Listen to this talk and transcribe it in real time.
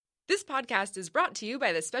This podcast is brought to you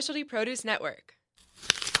by the Specialty Produce Network.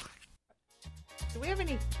 Do we have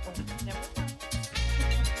any? Oh, never mind.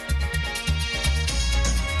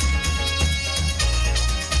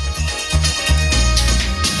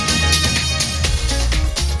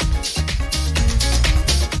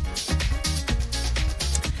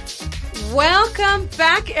 Welcome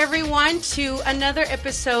back, everyone, to another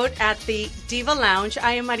episode at the Diva Lounge.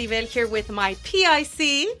 I am Maribel here with my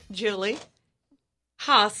PIC, Julie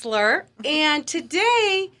Hostler. And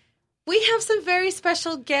today we have some very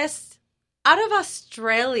special guests out of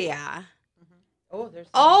Australia. Oh, there's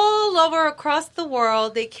All over across the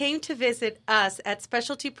world. They came to visit us at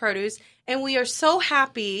Specialty Produce, and we are so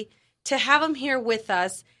happy to have them here with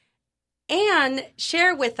us and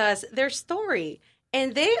share with us their story.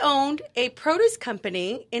 And they owned a produce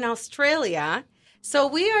company in Australia. So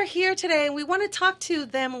we are here today, and we want to talk to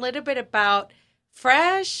them a little bit about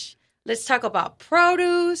fresh. Let's talk about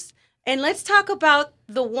produce. And let's talk about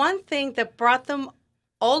the one thing that brought them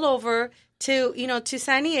all over to, to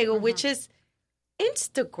San Diego, which is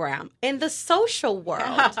Instagram and the social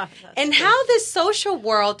world. And how this social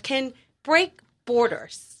world can break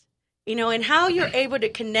borders, and how you're able to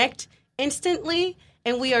connect instantly.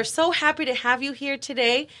 And we are so happy to have you here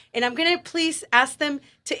today. And I'm going to please ask them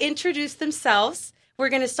to introduce themselves. We're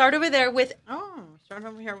going to start over there with... start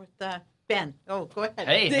over here with Ben. Oh, go ahead.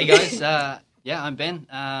 Hey guys. I'm Ben.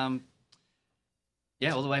 All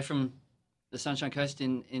the way from the Sunshine Coast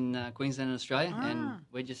in Queensland and Australia. And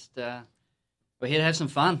we're just... we're here to have some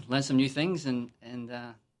fun, learn some new things, and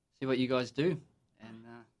see what you guys do. And,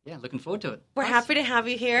 looking forward to it. We're happy to have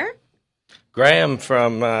you here. Graham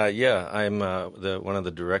from, I'm one of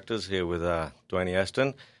the directors here with Dwayne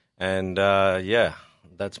Ashton, and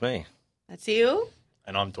that's me. That's you.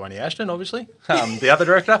 And I'm Dwayne Ashton, obviously, the other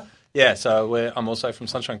director. Yeah, so I'm also from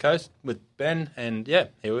Sunshine Coast with Ben, and here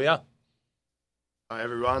we are. Hi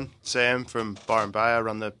everyone, Sam from Byron Bay. I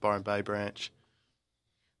run the Byron Bay branch.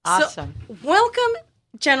 Awesome. So, welcome,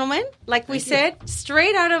 gentlemen. Like we said,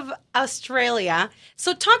 straight out of Australia.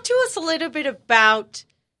 So talk to us a little bit about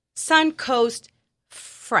Suncoast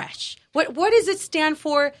Fresh. What does it stand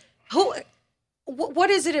for? What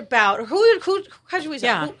is it about? How do we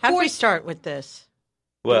start? How do we start with this?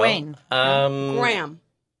 Well, Dwayne. Graham.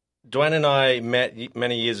 Dwayne and I met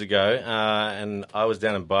many years ago, and I was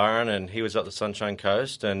down in Byron, and he was up the Sunshine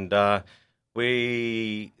Coast, and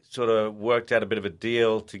we sort of worked out a bit of a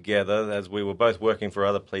deal together as we were both working for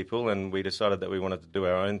other people, and we decided that we wanted to do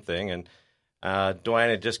our own thing. And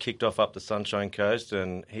Dwayne had just kicked off up the Sunshine Coast,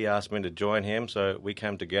 and he asked me to join him, so we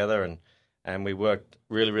came together, and we worked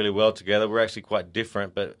really, really well together. We're actually quite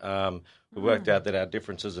different, but we worked out that our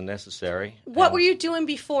differences are necessary. What were you doing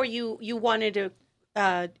before you wanted to,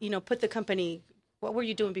 put the company? What were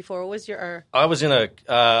you doing before? What was your? I was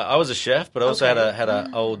I was a chef, but I also had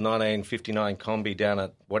a old 1959 combi down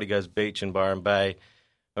at Waddigos Beach in Byron Bay.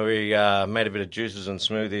 We made a bit of juices and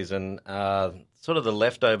smoothies, and sort of the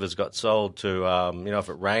leftovers got sold to, if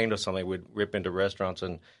it rained or something, we'd rip into restaurants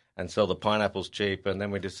and sell the pineapples cheap. And then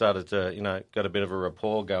we decided to, got a bit of a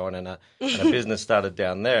rapport going, and a business started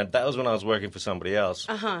down there. And that was when I was working for somebody else.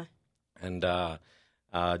 Uh-huh. And,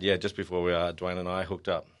 just before Dwayne and I hooked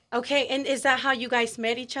up. Okay, and is that how you guys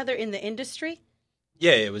met each other in the industry?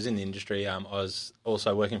 Yeah, it was in the industry. I was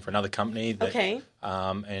also working for another company.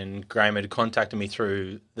 And Graham had contacted me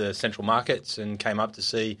through the central markets and came up to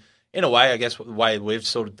see, in a way, I guess, the way we've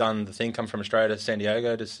sort of done the thing, come from Australia to San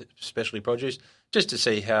Diego to Specialty Produce, just to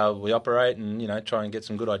see how we operate and, try and get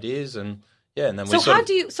some good ideas. And, and then how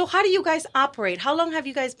do you guys operate? How long have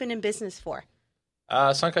you guys been in business for?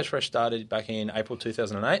 Suncoast Fresh started back in April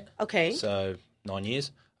 2008. Okay. So 9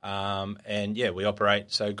 years. We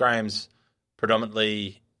operate. So Graham's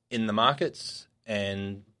predominantly in the markets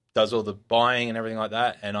and does all the buying and everything like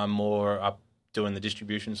that, and I'm more up doing the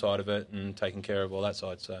distribution side of it and taking care of all that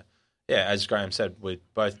side. So, as Graham said, we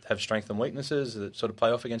both have strengths and weaknesses that sort of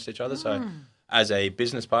play off against each other. So, as a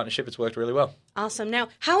business partnership, it's worked really well. Awesome. Now,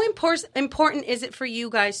 how important is it for you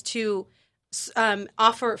guys to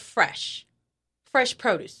offer fresh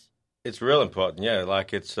produce? It's real important, yeah.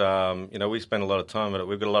 Like it's, we spend a lot of time on it.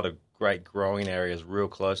 We've got a lot of great growing areas real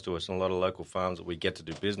close to us and a lot of local farms that we get to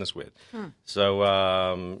do business with.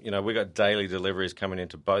 So, we got daily deliveries coming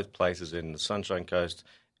into both places in the Sunshine Coast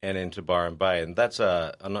and into Byron Bay. And that's,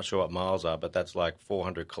 I'm not sure what miles are, but that's like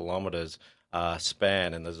 400 kilometres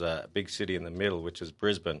span. And there's a big city in the middle, which is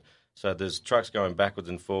Brisbane. So there's trucks going backwards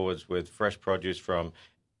and forwards with fresh produce from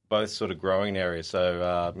both sort of growing areas.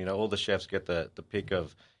 So, all the chefs get the pick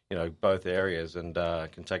of, both areas and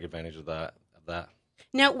can take advantage of that.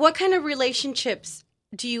 Now, what kind of relationships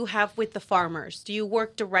do you have with the farmers? Do you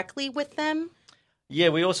work directly with them? Yeah,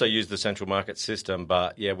 we also use the central market system,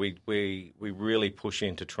 but yeah, we really push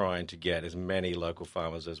into trying to get as many local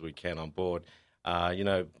farmers as we can on board.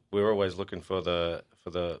 We're always looking for the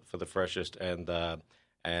freshest and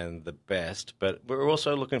the best, but we're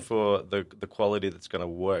also looking for the quality that's going to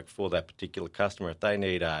work for that particular customer. If they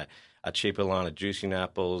need a cheaper line of juicing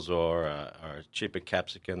apples or a cheaper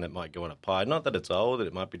capsicum that might go on a pie, not that it's old,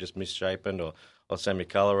 it might be just misshapen or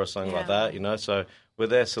semi-color or something like that, so we're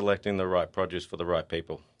there selecting the right produce for the right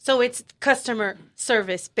people. So it's customer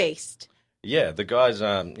service based. Yeah, the guys,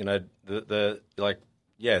 so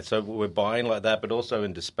we're buying like that, but also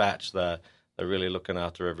in dispatch, they're really looking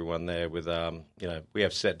after everyone there with, we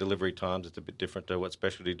have set delivery times. It's a bit different to what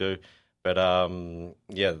Specialty do, but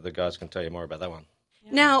the guys can tell you more about that one.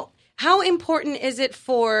 Now, how important is it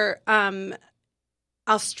for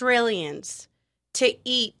Australians to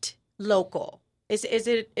eat local? Is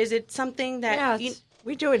it something that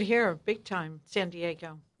we do it here big time, San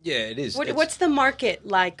Diego. Yeah, it is. What's the market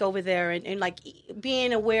like over there, and like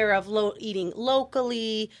being aware of eating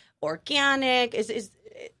locally, organic? Is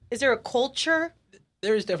there a culture?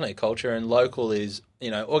 There is definitely a culture, and local is,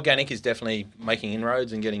 organic is definitely making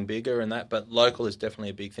inroads and getting bigger and that, but local is definitely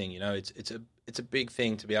a big thing. It's a big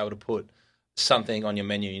thing to be able to put something on your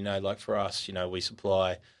menu. Like for us, we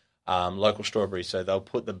supply local strawberries, so they'll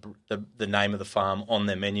put the name of the farm on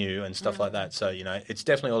their menu and stuff like that. So it's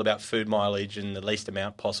definitely all about food mileage and the least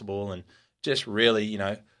amount possible, and just really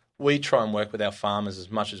we try and work with our farmers as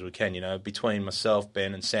much as we can. Between myself,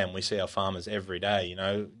 Ben, and Sam, we see our farmers every day.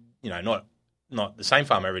 Not the same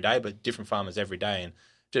farm every day, but different farmers every day, and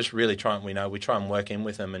just really try and work in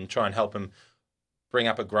with them and try and help them bring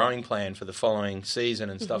up a growing plan for the following season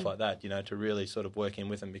and stuff like that, to really sort of work in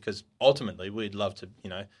with them, because ultimately we'd love to,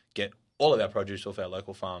 get all of our produce off our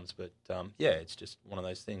local farms. But, it's just one of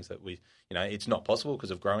those things that it's not possible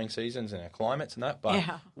because of growing seasons and our climates and that. But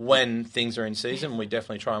when things are in season, we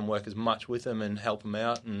definitely try and work as much with them and help them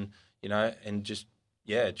out and, and just,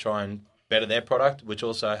 try and better their product, which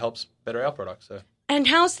also helps better our product. So. And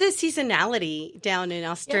how's the seasonality down in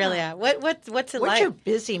Australia? Yeah. What's it like? What's your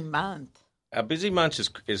busy month? Our busy month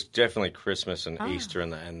is definitely Christmas and Easter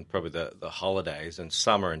and probably the holidays and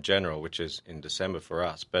summer in general, which is in December for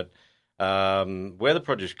us. But where the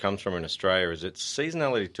produce comes from in Australia is its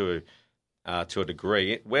seasonality to a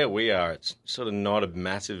degree. Where we are, it's sort of not a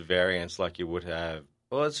massive variance like you would have.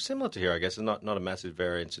 Well, it's similar to here, I guess. It's not a massive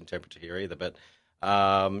variance in temperature here either. But,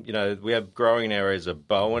 we have growing areas of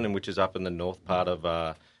Bowen, which is up in the north part of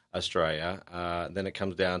Australia. Then it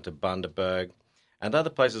comes down to Bundaberg. And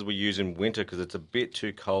other places we use in winter because it's a bit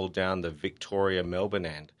too cold down the Victoria-Melbourne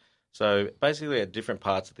end. So basically, at different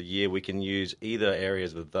parts of the year, we can use either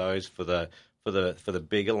areas of those for the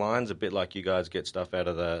bigger lines, a bit like you guys get stuff out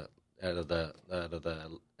of the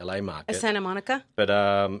LA market, Santa Monica, but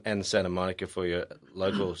and Santa Monica for your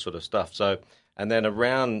local sort of stuff. So and then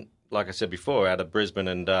around, like I said before, out of Brisbane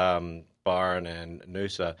and Byron and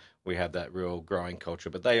Noosa, we have that real growing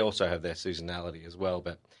culture, but they also have their seasonality as well.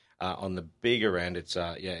 But on the bigger end, it's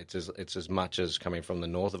as much as coming from the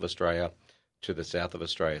north of Australia to the south of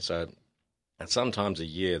Australia. So at some times a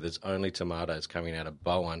year, there's only tomatoes coming out of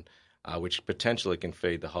Bowen, which potentially can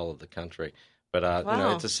feed the whole of the country. But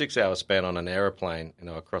it's a 6-hour span on an aeroplane,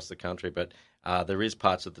 across the country. But there is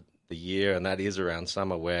parts of the year, and that is around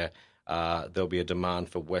summer, where there'll be a demand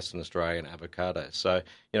for Western Australian avocados. So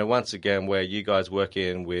once again, where you guys work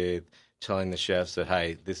in with telling the chefs that,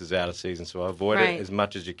 hey, this is out of season, so avoid it as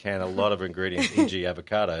much as you can. A lot of ingredients, e.g.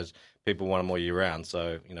 avocados, people want them all year round.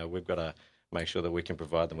 So, we've got to make sure that we can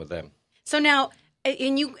provide them with them. So now,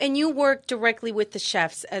 and you work directly with the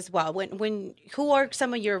chefs as well. Who are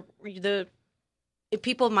some of the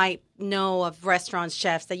people might know of restaurants,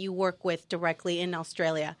 chefs that you work with directly in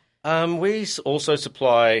Australia? We also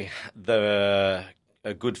supply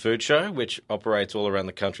a Good Food Show, which operates all around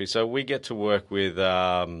the country. So we get to work with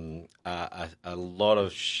a lot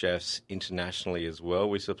of chefs internationally as well.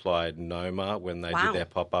 We supplied Noma when they did their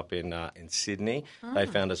pop-up in Sydney. They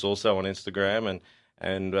found us also on Instagram,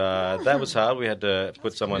 and that was hard. We had to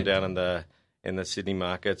put someone down in the Sydney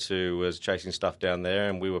markets who was chasing stuff down there,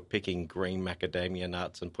 and we were picking green macadamia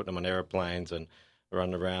nuts and putting them on airplanes and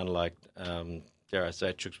running around like dare I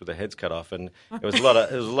say, chooks with their heads cut off. And it was a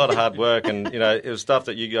lot of hard work, and it was stuff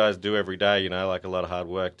that you guys do every day. Like a lot of hard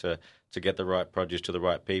work to get the right produce to the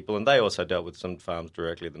right people. And they also dealt with some farms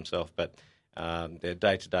directly themselves, but their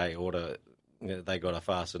day-to-day order, they got off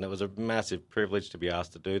us, and it was a massive privilege to be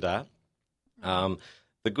asked to do that.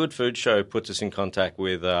 the Good Food Show puts us in contact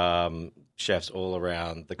with chefs all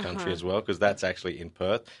around the country as well, because that's actually in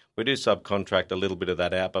Perth. We do subcontract a little bit of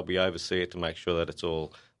that out, but we oversee it to make sure that it's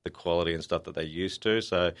all the quality and stuff that they're used to.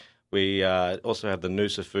 So we also have the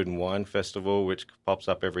Noosa Food and Wine Festival, which pops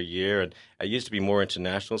up every year, and it used to be more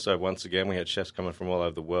international. So once again, we had chefs coming from all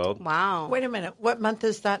over the world. Wow. Wait a minute. What month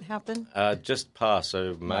does that happen? Just past,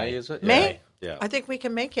 so May, is it? May? Yeah. I think we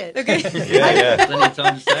can make it. Okay. Yeah. Plenty of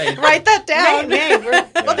time to say. Write that down. May.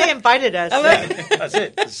 Well, they invited us. That's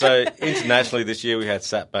it. So internationally this year we had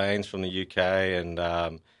Sat Baines from the UK, and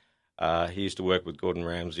he used to work with Gordon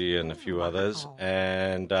Ramsay and a few others.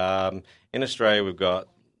 And in Australia we've got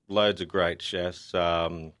loads of great chefs. We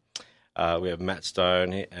have Matt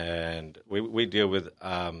Stone, and we deal with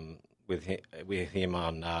him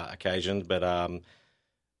on occasions, but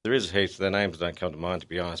there is heaps. Their names don't come to mind, to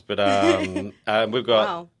be honest. But we've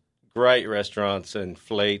got great restaurants in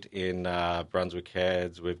Fleet, in Brunswick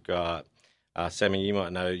Heads. We've got Sammy. You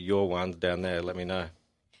might know your ones down there. Let me know.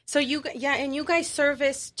 So you guys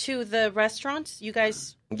service to the restaurants? You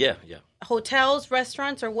guys Yeah. hotels,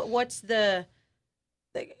 restaurants, or what's the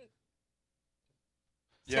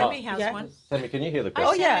Sammy has Yeah. one. Sammy, can you hear the Oh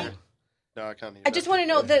question? yeah. No, I can't hear I just want to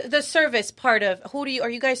know the service part of are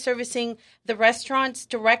you guys servicing the restaurants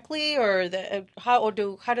directly, or how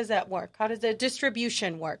does that work? How does the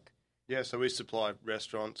distribution work? Yeah, so we supply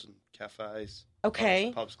restaurants and cafes,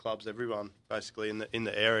 Okay. pubs, clubs, everyone basically in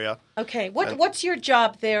the area. Okay. What's your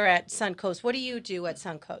job there at Suncoast? What do you do at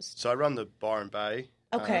Suncoast? So I run the Byron Bay.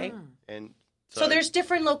 Okay. And So there's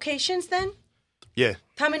different locations then? yeah.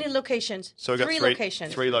 How many locations? So we got three three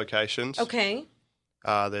locations. Three locations. Okay.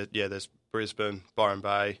 There's Brisbane, Byron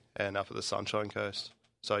Bay, and up at the Sunshine Coast.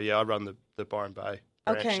 So yeah, I run the Byron Bay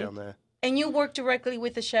branch Okay. down there. And you work directly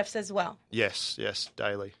with the chefs as well. Yes,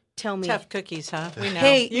 daily. Tell me. Tough cookies, huh? We know.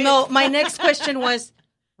 Hey, no, my next question was,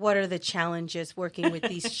 what are the challenges working with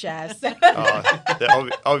these chefs?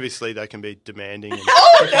 Obviously, they can be demanding and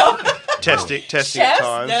testing Chefs? at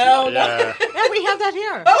times. No, yeah. Yeah, we have that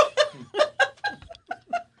here.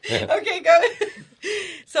 Okay, go.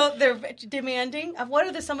 So they're demanding. What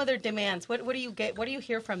are some of their demands? What do you get? What do you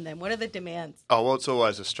hear from them? What are the demands? Oh, well, it's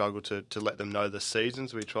always a struggle to let them know the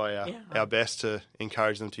seasons. We try our best to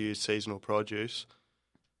encourage them to use seasonal produce.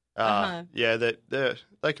 Yeah,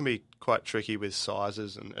 they can be quite tricky with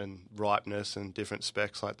sizes and ripeness and different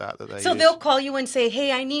specs like that they So use. they'll call you and say,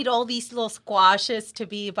 "Hey, I need all these little squashes to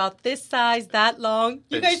be about this size, that long."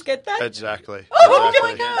 You guys get that? Exactly. Oh,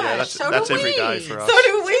 exactly. my gosh, Yeah, that's so do every we. day for us. So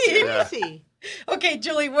do we. Yeah. Easy. Okay,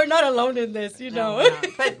 Julie, we're not alone in this, you know. No,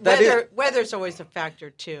 but weather's always a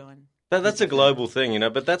factor too. And That's a global thing,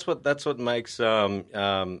 but that's what makes a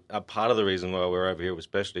part of the reason why we're over here,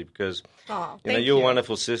 especially because your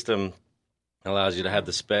wonderful system allows you to have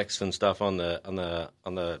the specs and stuff on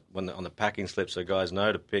the packing slip, so guys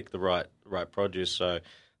know to pick the right produce, so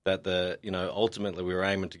that ultimately we're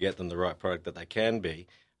aiming to get them the right product that they can be.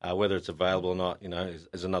 Whether it's available or not,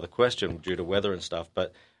 is another question due to weather and stuff,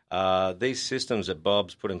 but. These systems that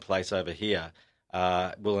Bob's put in place over here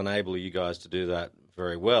will enable you guys to do that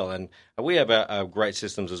very well. And we have our great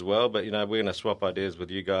systems as well, but, we're going to swap ideas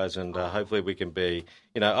with you guys, and hopefully we can be,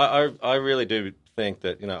 I really do think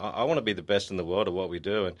that, I want to be the best in the world at what we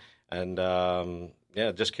do. And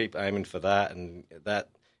just keep aiming for that. And that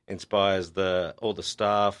inspires all the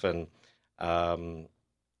staff, and,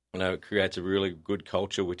 it creates a really good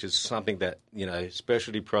culture, which is something that,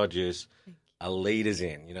 specialty produce are leaders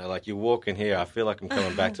in. Like you walk in here, I feel like I'm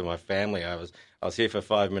coming back to my family. I was here for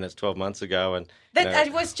 5 minutes 12 months ago, and I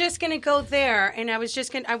was just going to go there, and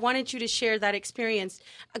I wanted you to share that experience.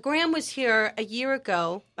 Graham was here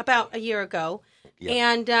about a year ago,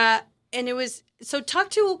 yeah. And it was so.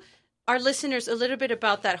 Talk to our listeners a little bit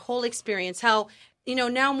about that whole experience. How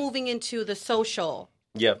now moving into the social,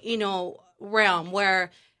 realm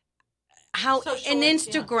where an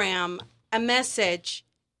Instagram, a message.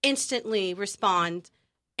 Instantly respond,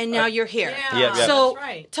 and now you're here. Yeah. So that's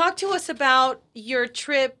right. Talk to us about your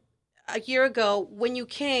trip a year ago when you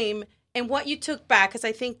came and what you took back, because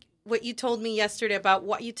I think what you told me yesterday about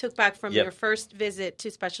what you took back from your first visit to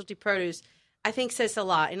Specialty Produce, I think says a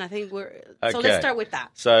lot, and I think so let's start with that.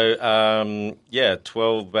 So,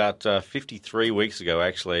 about 53 weeks ago,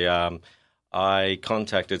 actually, I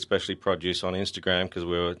contacted Specialty Produce on Instagram because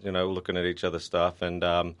we were, looking at each other's stuff, and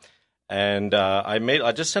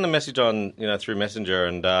I just sent a message on, through Messenger,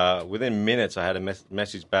 and within minutes I had a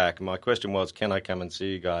message back. My question was, can I come and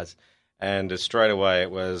see you guys? And straight away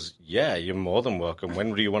it was, yeah, you're more than welcome.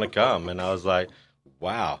 When do you want to come? And I was like,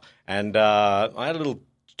 wow. And I had a little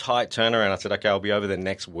tight turnaround. I said, okay, I'll be over there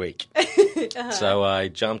next week. So I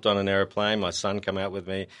jumped on an aeroplane. My son came out with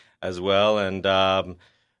me as well, and we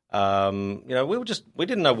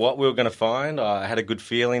didn't know what we were going to find. I had a good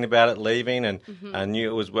feeling about it leaving, and I knew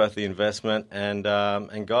it was worth the investment, and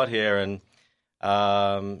got here. And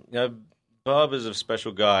Bob is a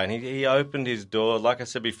special guy, and he opened his door. Like I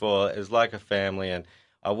said before, it was like a family, and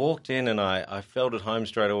I walked in and I felt at home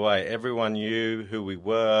straight away. Everyone knew who we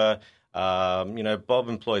were. Bob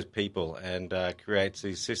employs people and creates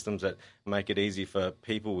these systems that make it easy for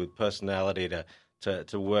people with personality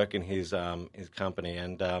to work in his company,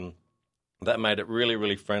 and that made it really,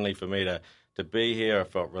 really friendly for me to be here. I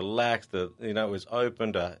felt relaxed. It was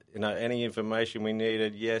open to any information we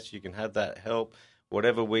needed. Yes, you can have that help.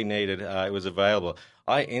 Whatever we needed, it was available.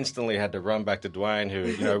 I instantly had to run back to Dwayne,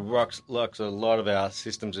 who locks a lot of our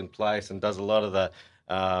systems in place and does a lot of the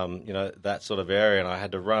that sort of area. And I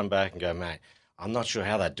had to run back and go, mate, I'm not sure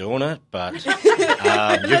how they're doing it, but you've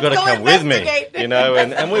got to come with me,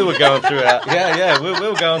 And we were going through we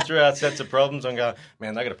were going through our sets of problems and going,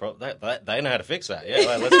 man, they got a problem. They know how to fix that.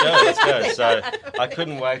 Yeah, let's go. So I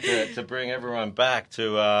couldn't wait to bring everyone back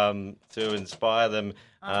to inspire them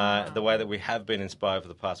the way that we have been inspired for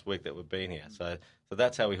the past week that we've been here. So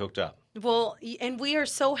that's how we hooked up. Well, and we are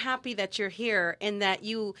so happy that you're here and that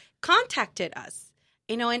you contacted us.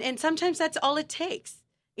 And sometimes that's all it takes.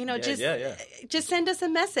 Just send us a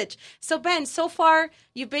message. So, Ben, so far,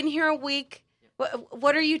 you've been here a week.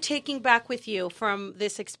 What are you taking back with you from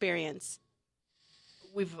this experience?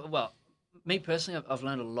 Me personally, I've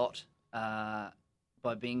learned a lot by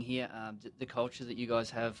being here. The culture that you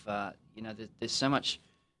guys have, there's so much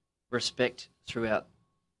respect throughout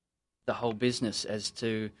the whole business as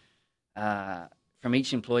to, from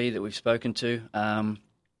each employee that we've spoken to,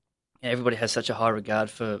 everybody has such a high regard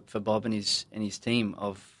for Bob and his team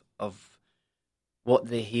of what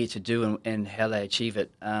they're here to do and how they achieve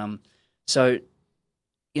it. So,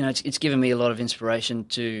 it's given me a lot of inspiration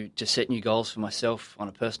to set new goals for myself on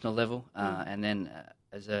a personal level, and then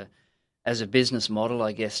as a business model,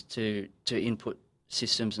 I guess, to input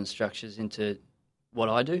systems and structures into what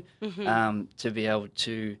I do, to be able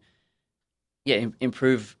to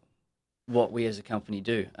improve what we as a company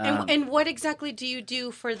do. And what exactly do you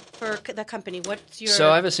do for the company? What's your...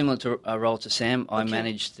 So I have a similar role to Sam. I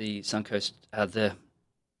manage the the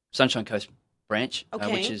Sunshine Coast branch,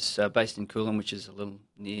 which is based in Coolum, which is a little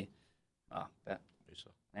near, about an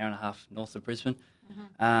hour and a half north of Brisbane.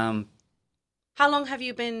 How long have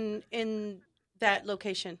you been in that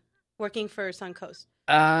location, working for Suncoast?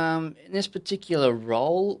 In this particular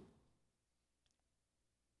role,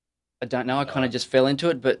 I don't know. I kind of just fell into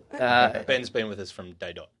it, but Ben's been with us from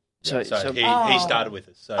day dot. So he started with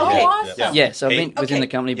us. So awesome! Yeah, so I've been within the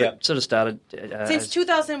company, but sort of started since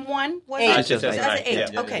 2001.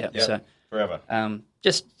 2008. Okay. So forever.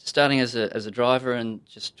 Just starting as a driver and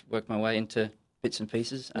just worked my way into bits and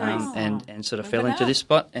pieces, and sort of fell into this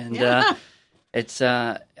spot, and it's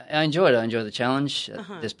I enjoy it. I enjoy the challenge.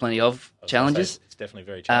 There's plenty of challenges. It's definitely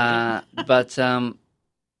very challenging. But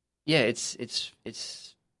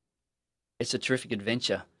it's a terrific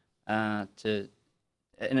adventure, in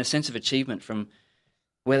a sense of achievement from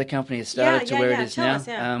where the company has started to where it is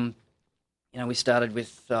now. We started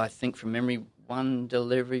with, I think from memory, one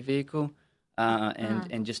delivery vehicle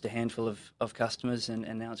and just a handful of customers,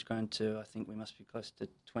 and now it's grown to, I think we must be close to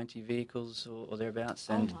 20 vehicles or thereabouts,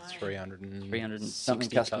 and 300 and something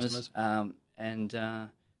customers. And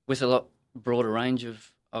with a lot broader range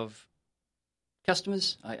of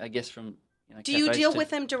customers, I guess from... Do you deal with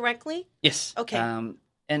them directly? Yes. Okay.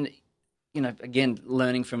 And, again,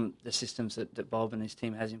 learning from the systems that Bob and his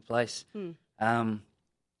team has in place, for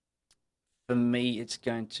me, it's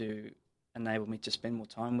going to enable me to spend more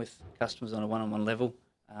time with customers on a one-on-one level.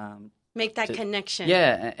 Make that connection.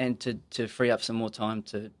 Yeah, and to free up some more time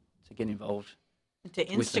to get involved. To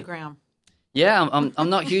Instagram. Yeah, I'm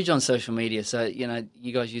not huge on social media, so,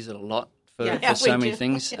 you guys use it a lot. For so many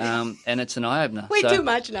things, and it's an eye opener. Way too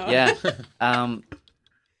much now. Yeah,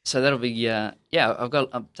 so that'll be I'm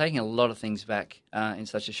taking a lot of things back in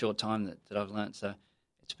such a short time that I've learned. So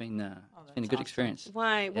it's been a good experience.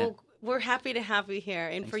 Why? Yeah. Well, we're happy to have you here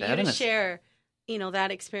and for you to share, that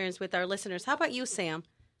experience with our listeners. How about you, Sam?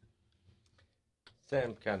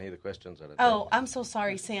 Sam can't hear the questions. I'm so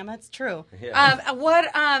sorry, Sam. That's true. Yeah. What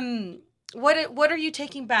are you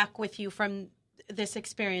taking back with you from this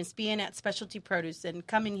experience, being at Specialty Produce and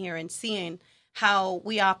coming here and seeing how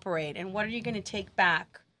we operate, and what are you going to take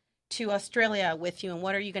back to Australia with you, and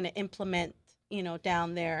what are you going to implement,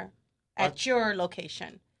 down there at your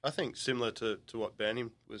location? I think similar to what Benny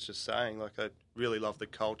was just saying, like I really love the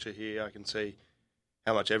culture here. I can see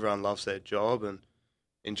how much everyone loves their job, and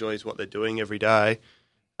enjoys what they're doing every day.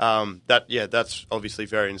 That's obviously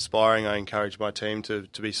very inspiring. I encourage my team to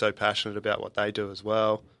be so passionate about what they do as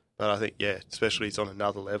well. But I think, especially it's on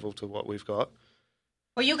another level to what we've got.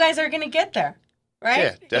 Well, you guys are going to get there,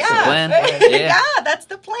 right? Yeah, definitely. Yeah, that's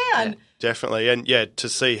the plan. Yeah, definitely. And, to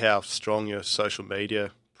see how strong your social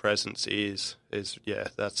media presence is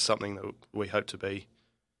that's something that we hope to be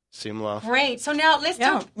similar. Great. So now let's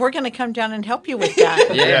do. We're going to come down and help you with that.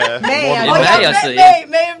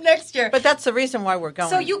 May of next year. But that's the reason why we're going.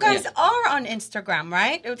 So you guys are on Instagram,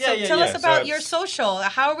 right? So tell us about your social.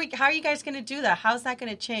 How are you guys going to do that? How's that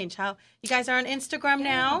going to change? How you guys are on Instagram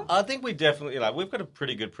now? I think we definitely, we've got a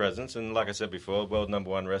pretty good presence, and like I said before, world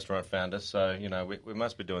 #1 restaurant founder. So we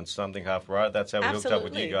must be doing something half right. That's how we hooked up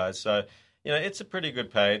with you guys. So. It's a pretty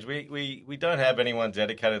good page. We don't have anyone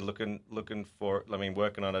dedicated looking for.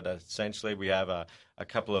 Working on it. Essentially, we have a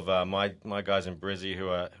couple of my guys in Brizzy who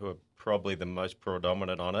are probably the most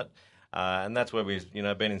predominant on it, and that's where we've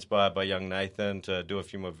been inspired by young Nathan to do a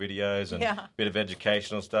few more videos and a bit of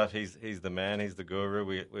educational stuff. He's the man. He's the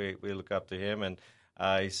guru. We look up to him, and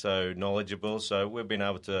he's so knowledgeable. So we've been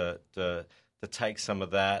able to take some of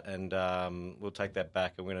that, and we'll take that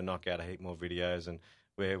back, and we're going to knock out a heap more videos and.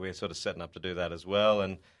 We're sort of setting up to do that as well,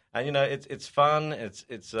 and it's fun,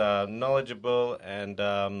 it's knowledgeable, and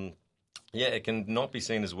it can not be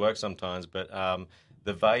seen as work sometimes, but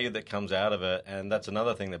the value that comes out of it, and that's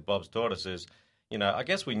another thing that Bob's taught us is, I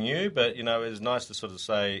guess we knew, but it was nice to sort of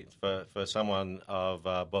say for someone of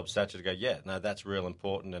Bob's stature to go, that's real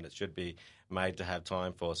important, and it should be made to have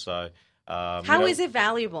time for. So, how is it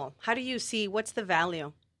valuable? How do you see what's the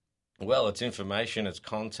value? Well, it's information, it's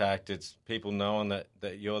contact, it's people knowing that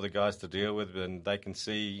you're the guys to deal with, and they can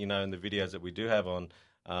see, in the videos that we do have on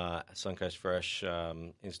Suncoast Fresh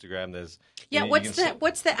Instagram. There's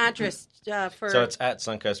what's the address for? So it's at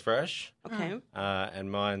Suncoast Fresh. Okay.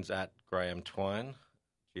 And mine's at Graham Twine,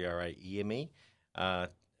 GRAEME.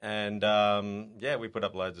 We put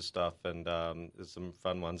up loads of stuff, and there's some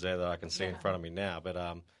fun ones there that I can see in front of me now. But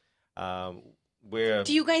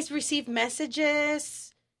do you guys receive messages?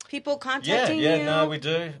 People contacting you? No, we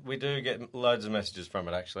do. We do get loads of messages from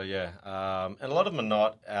it, actually, and a lot of them are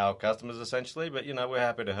not our customers, essentially, but, we're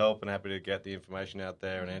happy to help and happy to get the information out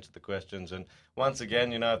there and answer the questions. And once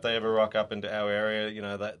again, if they ever rock up into our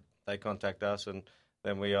area, that they contact us, and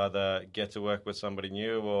then we either get to work with somebody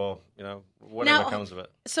new or, whatever comes of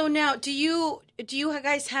it. So now, do you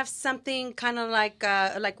guys have something kind of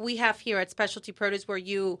like we have here at Specialty Produce where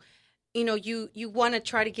you want to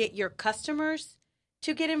try to get your customers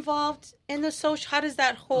to get involved in the social? How does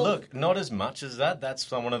that hold? Look, not as much as that. That's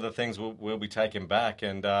one of the things we'll be taking back.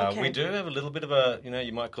 And we do have a little bit of a,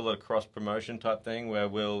 you might call it a cross-promotion type thing where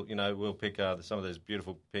we'll pick some of those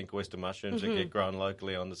beautiful pink oyster mushrooms that get grown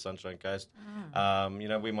locally on the Sunshine Coast.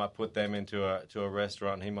 We might put them into a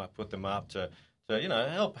restaurant, and he might put them up to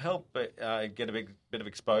help get a bit of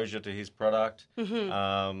exposure to his product.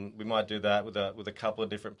 We might do that with a couple of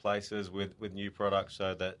different places with new products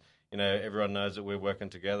so that, everyone knows that we're working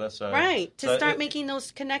together. So start making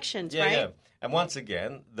those connections, right? Yeah. And once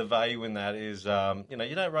again, the value in that is, you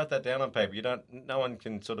don't write that down on paper. No one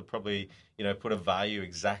can sort of probably, put a value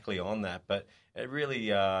exactly on that. But it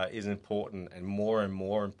really is important and more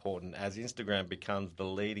important as Instagram becomes the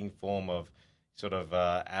leading form of sort of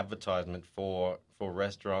advertisement for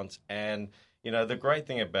restaurants. And, the great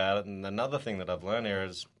thing about it, and another thing that I've learned here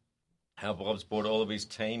is how Bob's brought all of his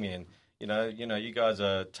team in. You guys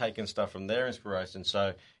are taking stuff from their inspiration.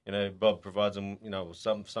 So, Bob provides them,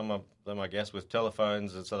 some of them, I guess, with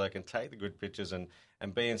telephones, and so they can take the good pictures and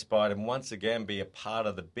be inspired, and once again be a part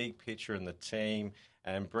of the big picture and the team,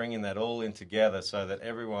 and bringing that all in together so that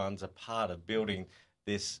everyone's a part of building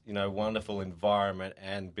this, wonderful environment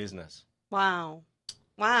and business. Wow.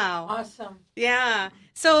 Awesome. Yeah.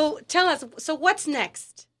 So tell us, what's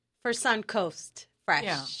next for Suncoast Fresh?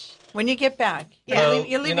 Yeah. When you get back,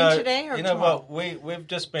 you're leaving today or tomorrow? Well, we've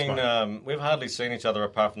just been we've hardly seen each other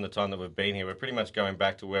apart from the time that we've been here. We're pretty much going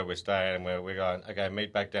back to where we're staying, and we're going, okay,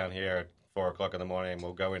 meet back down here at 4:00 in the morning, and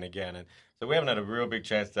we'll go in again. And so we haven't had a real big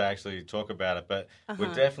chance to actually talk about it, but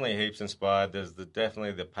we're definitely heaps inspired. There's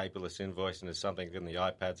definitely the paperless invoice, and there's something in the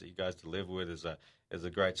iPads that you guys deliver with is a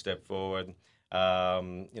great step forward.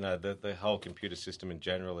 The whole computer system in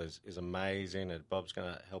general is amazing, and Bob's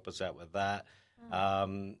going to help us out with that.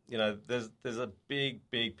 There's a big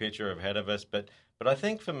picture ahead of us, but I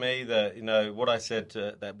think for me that what I said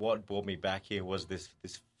that what brought me back here was this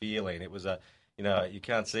feeling. It was you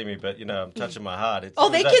can't see me, but I'm touching my heart.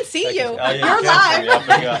 They can see you. You're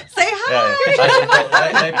live. Say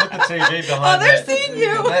hi. They put the TV behind. They're seeing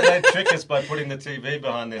you. They trick us by putting the TV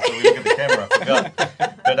behind there so we look at the camera. I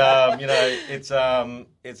forgot. But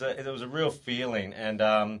it was a real feeling, and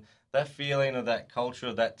that feeling of that culture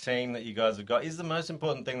of that team that you guys have got is the most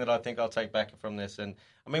important thing that I think I'll take back from this. And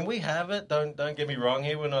I mean, we have it. Don't get me wrong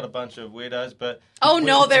here. We're not a bunch of weirdos, but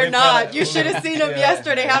no, they're not. You should have seen them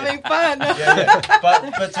yesterday having fun.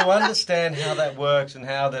 But to understand how that works and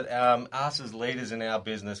how that us as leaders in our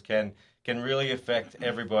business can really affect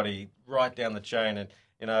everybody right down the chain. And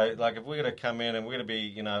like if we're going to come in and we're going to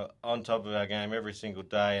be on top of our game every single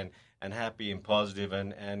day and happy and positive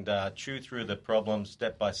and chew through the problems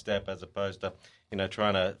step by step as opposed to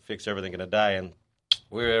trying to fix everything in a day. And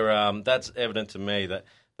we're that's evident to me that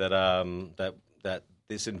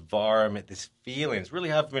this environment, this feeling, it's really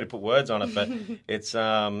hard for me to put words on it, but it's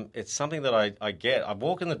something that I get. I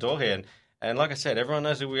walk in the door here and like I said, everyone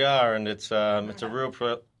knows who we are, and it's a real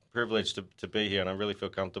privilege to be here, and I really feel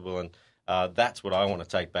comfortable, and that's what I want to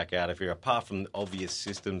take back out of here, apart from the obvious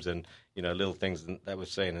systems and little things that we've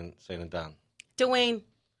seen and done. Dwayne,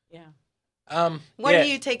 what are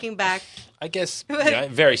you taking back? I guess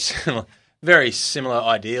very similar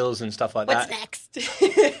ideals and stuff like that. What's next?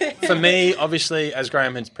 For me, obviously, as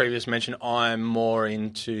Graham had previously mentioned, I'm more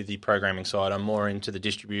into the programming side. I'm more into the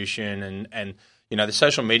distribution and the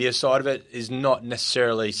social media side of it is not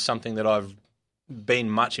necessarily something that I've been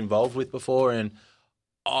much involved with before, and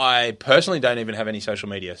I personally don't even have any social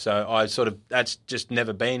media, so that's just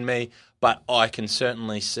never been me, but I can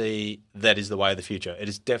certainly see that is the way of the future. It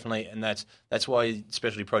is definitely, and that's why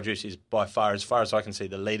Specialty Produce is by far as I can see,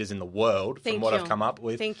 the leaders in the world I've come up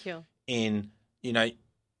with. Thank you. In,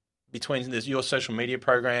 between your social media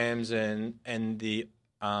programs and the,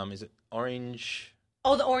 is it Orange?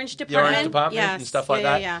 Oh, the Orange Department? The Orange Department and stuff like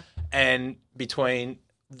that. Yeah. And between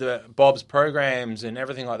the Bob's programs and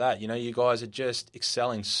everything like that, you guys are just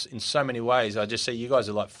excelling in so many ways. I just see you guys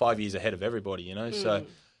are like 5 years ahead of everybody, so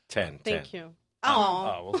 10. Thank you.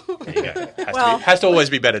 Well, there you go. Has to always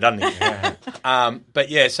be better, doesn't it? But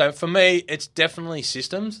yeah, so for me, it's definitely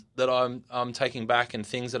systems that I'm taking back and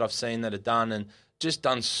things that I've seen that are done and just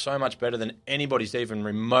done so much better than anybody's even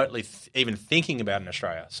remotely even thinking about in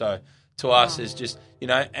Australia. So to us, is just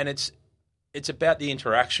and it's about the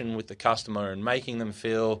interaction with the customer and making them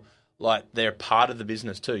feel like they're part of the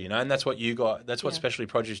business too, and that's what that's what Specialty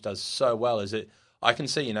Produce does so well. Is it? I can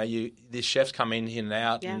see, these chefs come in and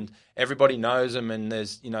out, and everybody knows them, and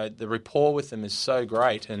there's, the rapport with them is so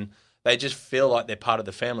great, and they just feel like they're part of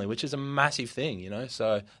the family, which is a massive thing,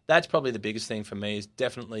 So that's probably the biggest thing for me is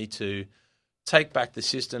definitely to take back the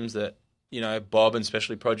systems that Bob and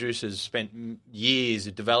Specialty Produce has spent years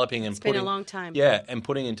developing and putting. It's been a long time. Yeah, and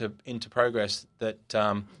putting into progress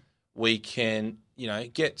that we can,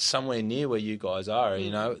 get somewhere near where you guys are.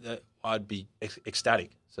 That I'd be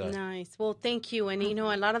ecstatic. So. Nice. Well, thank you. And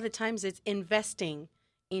a lot of the times it's investing.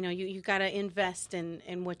 You got to invest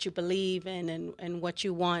in what you believe in and what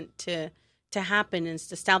you want to happen and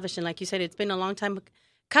establish. And like you said, it's been a long time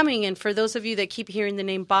coming. And for those of you that keep hearing the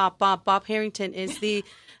name Bob Harrington is the.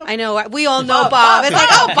 I know we all know Bob. It's like,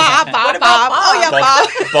 Bob. Oh yeah, Bob.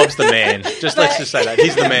 Bob's the man. Let's just say that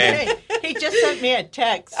he's the man. He just sent me a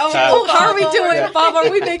text. How are we doing, Bob? Are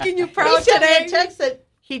we making you proud today? He sent me a text that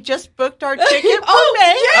he just booked our ticket for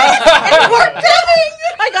May. Yes! And we're coming.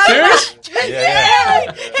 I got it.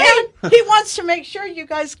 Yeah. Hey, he wants to make sure you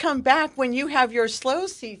guys come back when you have your slow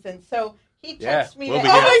season. So he texts me. We'll to be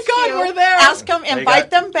ask my God, you, we're there. Ask them, invite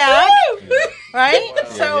them back. Right?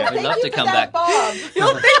 So we'd love to come back, Bob. Thank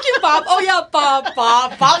you, Bob. Oh yeah, Bob.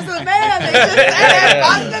 Bob's the man. They just said it.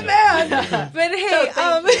 Bob's the man. But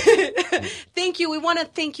hey, thank you. We want to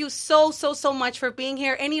thank you so much for being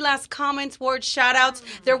here. Any last comments, words, shout outs?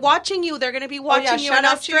 They're watching you. They're going to be watching you in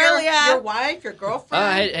Australia. Your wife, your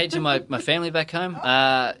girlfriend. Hey to my family back home.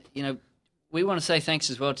 We want to say thanks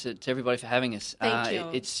as well to everybody for having us. Thank you.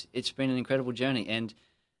 It's been an incredible journey, and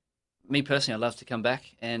me personally, I'd love to come back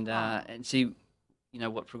and see,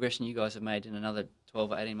 what progression you guys have made in another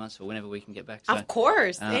 12 or 18 months or whenever we can get back. So, of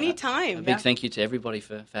course, anytime. A big thank you to everybody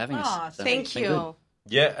for having us. So thank you. Good.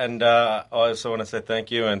 Yeah, and I also want to say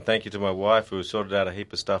thank you, and thank you to my wife who sorted out a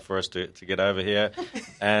heap of stuff for us to get over here.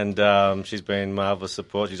 And she's been marvellous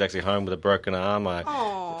support. She's actually home with a broken arm.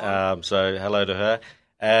 So hello to her.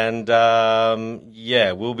 And,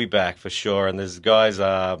 we'll be back for sure. And there's guys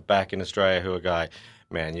back in Australia who are going,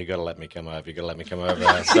 man, you got to let me come over. You got to let me come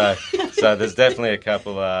over. So there's definitely a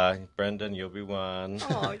couple. Brendan, you'll be one.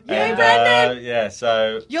 Oh, yay, Brendan.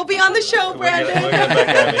 So you'll be on the show, Brendan. We're going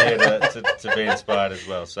back over here to be inspired as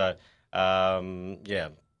well. So,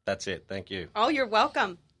 that's it. Thank you. Oh, you're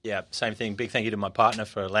welcome. Yeah, same thing. Big thank you to my partner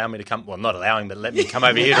for allowing me to come. Well, not allowing, but let me come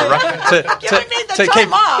over here to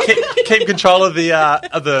keep control of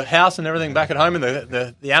the house and everything back at home and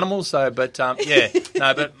the animals. So, but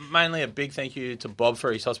but mainly a big thank you to Bob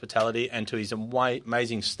for his hospitality and to his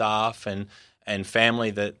amazing staff and family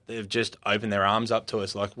that they've just opened their arms up to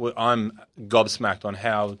us. Like I'm gobsmacked on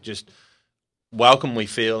how just welcome we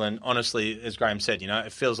feel, and honestly, as Graham said,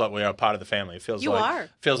 it feels like we are a part of the family. It feels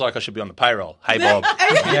feels like I should be on the payroll. Hey, Bob. Bob.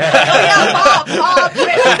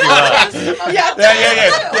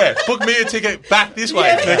 Yeah. Book me a ticket back this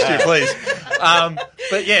way next year, please.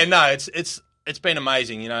 But yeah, no, it's been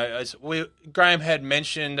amazing. Graham had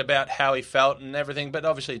mentioned about how he felt and everything, but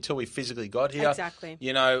obviously until we physically got here, exactly.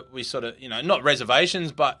 We sort of, not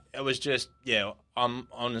reservations, but it was just, I'm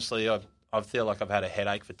honestly, I feel like I've had a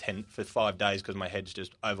headache for 5 days because my head's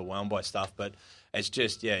just overwhelmed by stuff. But it's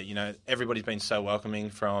just, everybody's been so welcoming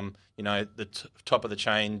from, the top of the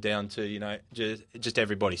chain down to, just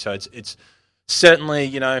everybody. So it's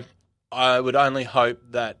certainly, I would only hope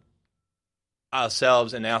that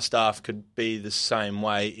ourselves and our staff could be the same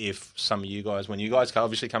way if some of you guys, when you guys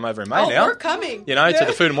obviously come over in May now. We're coming. To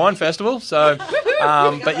the Food and Wine Festival. So,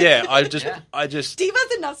 but yeah, I just.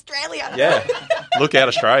 Diva's in Australia. Yeah. Look out,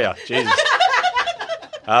 Australia. Jesus.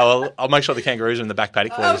 Well, I'll make sure the kangaroos are in the back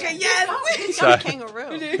paddock for you. Okay, yes.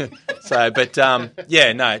 Kangaroo.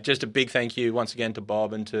 Just a big thank you once again to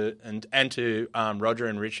Bob and to Roger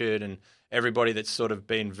and Richard and everybody that's sort of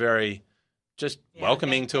been very just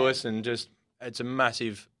welcoming to us, and just it's a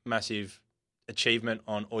massive, massive achievement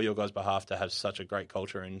on all your guys' behalf to have such a great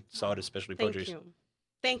culture inside of Specialty Produce.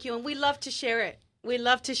 Thank you, and we love to share it.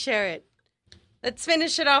 Let's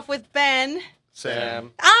finish it off with Ben.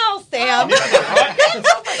 Sam. Oh, Sam. Sam's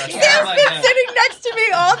been sitting next to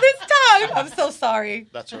me all this time. I'm so sorry.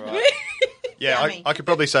 That's all right. Yeah, I could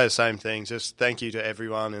probably say the same thing. Just thank you to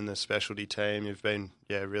everyone in the specialty team. You've been,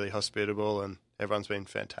 really hospitable, and everyone's been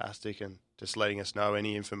fantastic, and just letting us know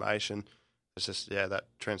any information. It's just, that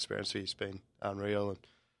transparency has been unreal. And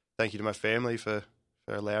thank you to my family for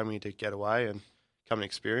allowing me to get away and come and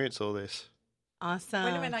experience all this. Awesome.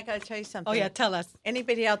 Wait a minute, I got to tell you something. Oh, yeah, tell us.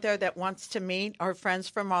 Anybody out there that wants to meet our friends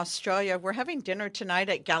from Australia, we're having dinner tonight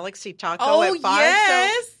at Galaxy Taco at 5.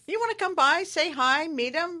 Yes. So you want to come by, say hi,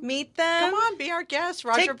 meet them? Meet them. Come on, be our guest.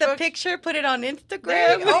 Roger Take the Brooks. picture, put it on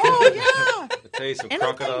Instagram. Oh, yeah. I'll tell you some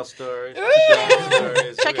crocodile stories.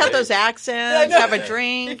 Check out those accents, have a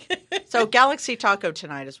drink. So Galaxy Taco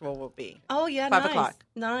tonight is where we'll be. Oh, yeah, 5 nice. o'clock.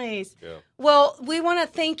 Nice. Yeah. Well, we want to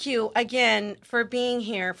thank you again for being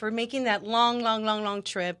here, for making that long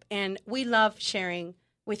trip. And we love sharing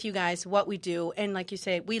with you guys what we do. And like you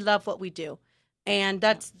say, we love what we do. And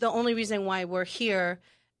that's the only reason why we're here.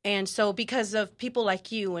 And so because of people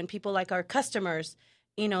like you and people like our customers,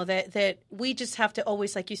 that we just have to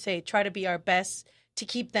always, like you say, try to be our best to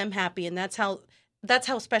keep them happy. And that's how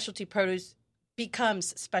Specialty Produce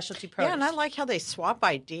becomes Specialty Produce. Yeah, and I like how they swap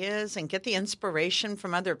ideas and get the inspiration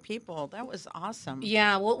from other people. That was awesome.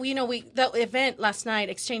 Yeah, well, the event last night,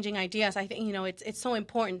 exchanging ideas, I think, it's so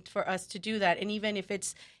important for us to do that. And even if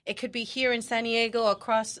it could be here in San Diego,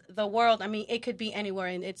 across the world, I mean, it could be anywhere.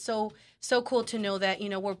 And it's so cool to know that,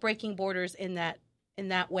 we're breaking borders in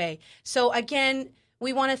that way. So again,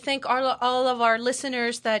 we want to thank all of our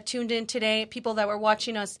listeners that tuned in today, people that were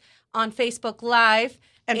watching us on Facebook Live.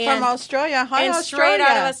 And from Australia. Hi, and Australia. Straight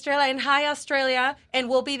out of Australia. And hi, Australia. And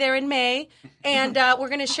we'll be there in May. And we're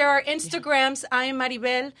going to share our Instagrams. I am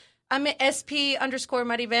Maribel. I'm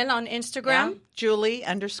SP_Maribel on Instagram. Yeah.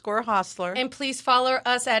 Julie_Hostler. And please follow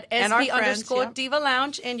us at SP_Diva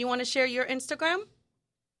Lounge. And you want to share your Instagram?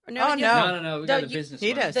 Or no? No. We got the business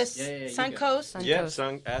he one. does. Suncoast. Yeah,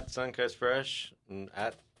 at Suncoast Fresh and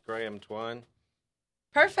at Graham Twine.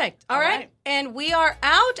 Perfect. All right. And we are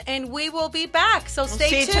out, and we will be back. So stay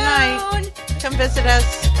tuned. See you tonight. Come visit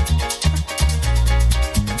us.